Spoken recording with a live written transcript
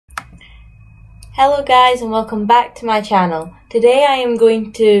Hello guys and welcome back to my channel. Today I am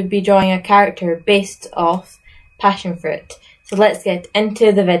going to be drawing a character based off passion fruit. So let's get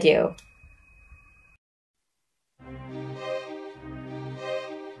into the video.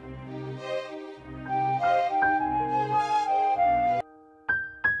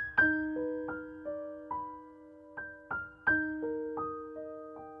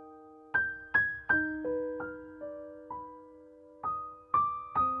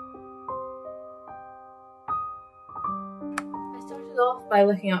 I started off by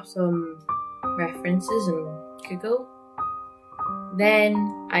looking up some references on Google.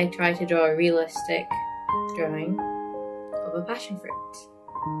 Then I tried to draw a realistic drawing of a passion fruit.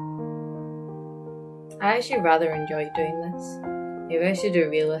 I actually rather enjoy doing this. Maybe I should do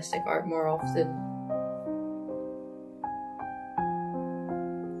realistic art more often.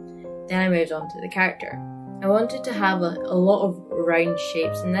 Then I moved on to the character. I wanted to have a lot of round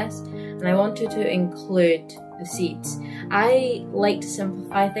shapes in this, and I wanted to include the seeds. I like to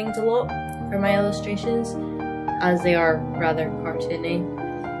simplify things a lot for my illustrations, as they are rather cartoony.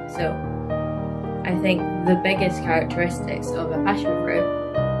 So I think the biggest characteristics of a passion fruit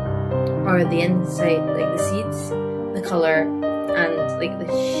are the inside, like the seeds, the colour, and like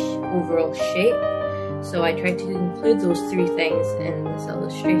the overall shape. So I tried to include those three things in this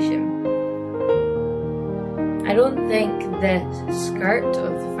illustration. I don't think the skirt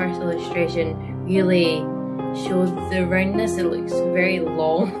of the first illustration really shows the roundness. It looks very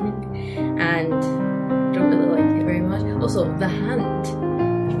long and I don't really like it very much. Also, the hand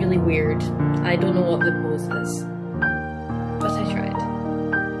is really weird. I don't know what the pose is, but I tried.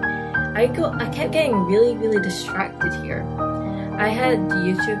 I kept getting really distracted here. I had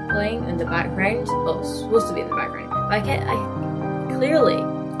YouTube playing in the background. Well, it was supposed to be in the background, but I clearly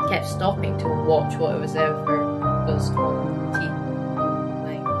kept stopping to watch what it was was on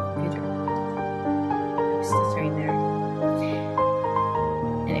my computer. It was stuttering there.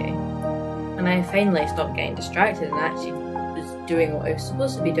 Anyway, when I finally stopped getting distracted and actually was doing what I was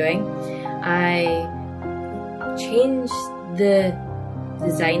supposed to be doing, I changed the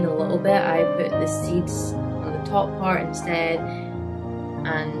design a little bit. I put the seeds on the top part instead,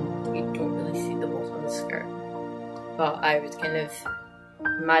 and you don't really see the bottom of the skirt. But I was kind of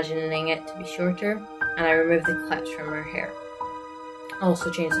imagining it to be shorter, and I removed the clips from her hair. I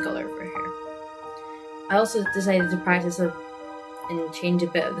also changed the colour of her hair. I also decided to practice and change a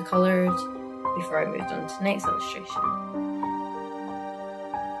bit of the colours before I moved on to the next illustration.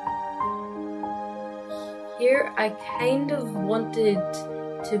 Here I kind of wanted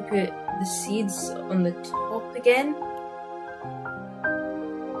to put the seeds on the top again.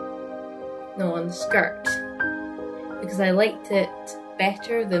 No, on the skirt, because I liked it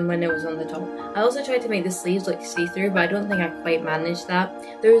better than when it was on the top. I also tried to make the sleeves look see-through, but I don't think I quite managed that.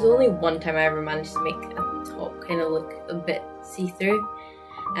 There was only one time I ever managed to make a top kind of look a bit see-through.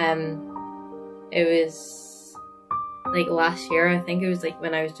 It was like last year, I think it was like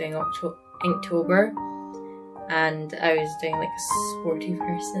when I was doing Inktober, and I was doing like a sporty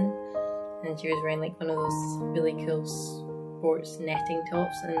person, and she was wearing like one of those really cool sports netting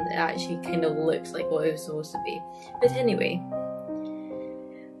tops, and it actually kind of looked like what it was supposed to be. But anyway,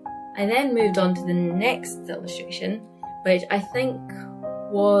 I then moved on to the next illustration, which I think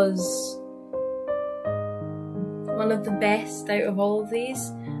was one of the best out of all of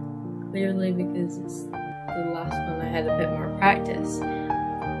these, clearly because it's the last one I had a bit more practice.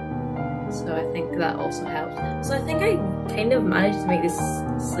 So I think that also helped. So I think I kind of managed to make this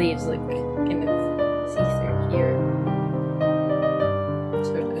sleeves look kind of see-through here.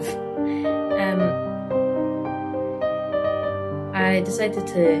 Sort of. I decided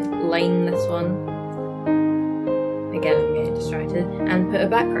to line this one, again I'm getting distracted, and put a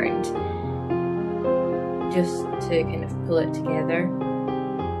background just to kind of pull it together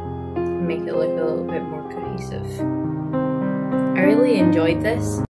and make it look a little bit more cohesive. I really enjoyed this.